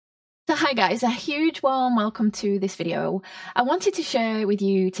So hi guys, a huge warm welcome to this video. I wanted to share with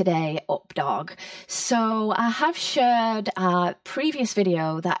you today Up Dog. So I have shared a previous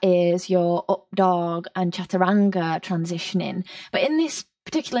video that is your Up Dog and Chaturanga transitioning, but in this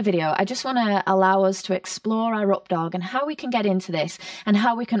particular video I just want to allow us to explore our Up Dog and how we can get into this and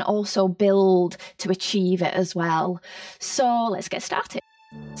how we can also build to achieve it as well. So let's get started.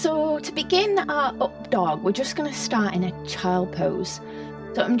 So to begin our Up Dog, we're just going to start in a child pose.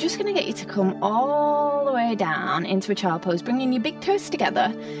 So I'm just going to get you to come all the way down into a child pose, bringing your big toes together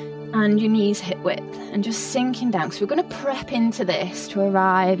and your knees hip width and just sinking down. So we're going to prep into this to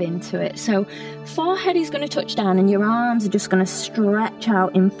arrive into it. So forehead is going to touch down and your arms are just going to stretch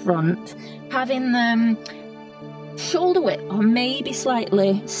out in front, having them shoulder width or maybe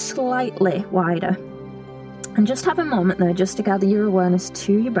slightly wider. And just have a moment there just to gather your awareness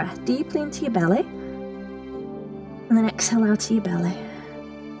to your breath deeply into your belly and then exhale out to your belly.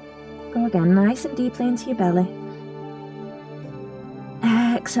 Go again, nice and deeply into your belly.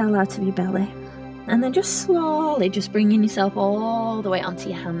 Exhale out of your belly. And then just slowly just bringing yourself all the way onto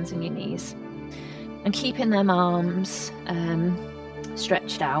your hands and your knees. And keeping them arms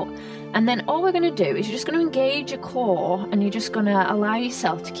stretched out. And then all we're going to do is you're just going to engage your core and you're just going to allow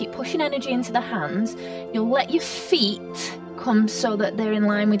yourself to keep pushing energy into the hands. You'll let your feet come so that they're in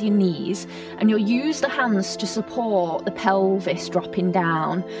line with your knees. And you'll use the hands to support the pelvis dropping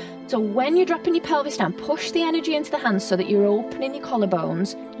down. So when you're dropping your pelvis down, push the energy into the hands so that you're opening your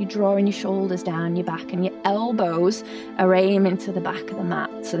collarbones, you're drawing your shoulders down your back, and your elbows are aiming to the back of the mat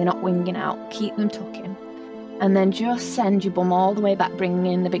so they're not winging out. Keep them tucking. And then just send your bum all the way back,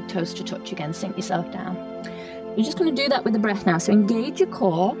 bringing in the big toes to touch again, sink yourself down. You're just going to do that with the breath now. So engage your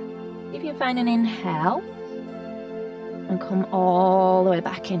core, see if you can find an inhale, and come all the way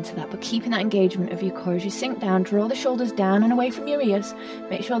back into that, but keeping that engagement of your core as you sink down. Draw the shoulders down and away from your ears.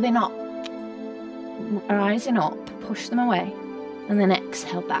 Make sure they're not rising up. Push them away. And then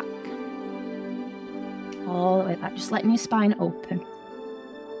exhale back. All the way back, just letting your spine open.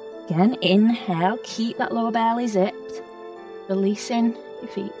 Again, inhale, keep that lower belly zipped. Releasing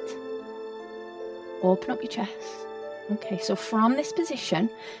your feet. Open up your chest. Okay, so from this position,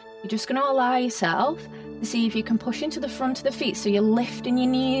 you're just going to allow yourself to see if you can push into the front of the feet, so you're lifting your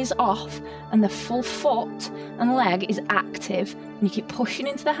knees off and the full foot and leg is active, and you keep pushing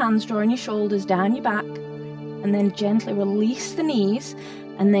into the hands, drawing your shoulders down your back, and then gently release the knees,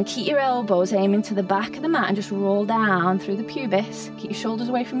 and then keep your elbows aiming to the back of the mat and just roll down through the pubis. Keep your shoulders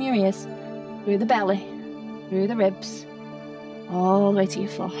away from your ears, through the belly, through the ribs, all the way to your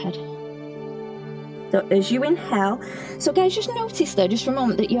forehead. So as you inhale, so guys, just notice there, just for a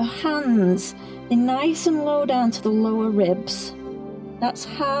moment, that your hands, they're nice and low down to the lower ribs. That's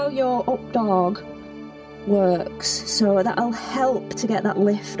how your Up Dog works. So that'll help to get that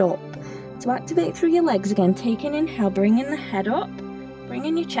lift up. To activate through your legs again, take an inhale, bringing the head up,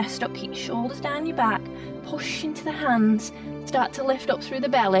 bringing your chest up, keep your shoulders down your back, push into the hands, start to lift up through the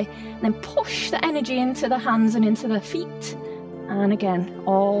belly, and then push the energy into the hands and into the feet. And again,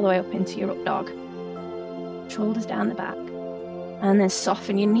 all the way up into your Up Dog. Shoulders down the back, and then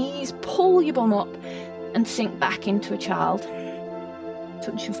soften your knees, pull your bum up and sink back into a child.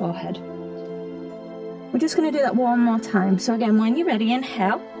 Touch your forehead. We're just going to do that one more time. So again, when you're ready,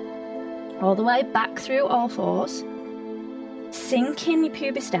 inhale all the way back through all fours, sinking your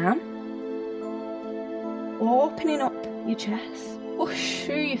pubis down, opening up your chest, push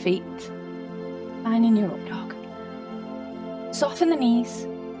through your feet, finding your Up Dog. Soften the knees.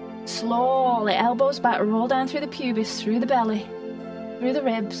 Slowly, elbows back, roll down through the pubis, through the belly, through the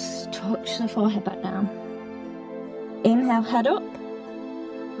ribs, touch the forehead back down. Inhale, head up,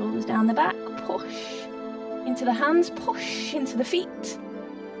 shoulders down the back, push into the hands, push into the feet.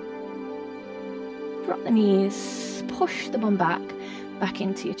 Drop the knees, push the bum back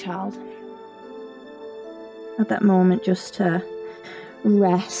into your child. At that moment, just to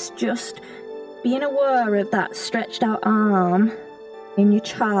rest, just being aware of that stretched out arm in your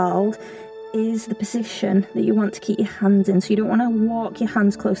child is the position that you want to keep your hands in. So you don't want to walk your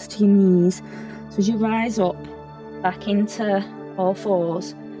hands close to your knees. So as you rise up back into all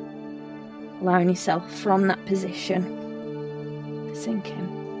fours, allowing yourself from that position to sink in.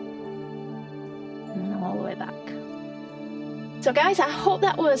 And then all the way back. So guys, I hope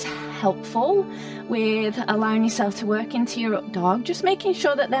that was helpful with allowing yourself to work into your Up Dog. Just making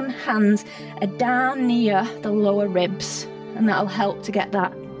sure that them hands are down near the lower ribs. And that'll help to get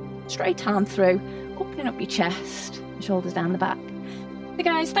that straight arm through, opening up your chest, shoulders down the back. So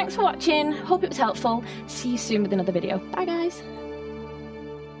guys, thanks for watching. Hope it was helpful. See you soon with another video. Bye guys.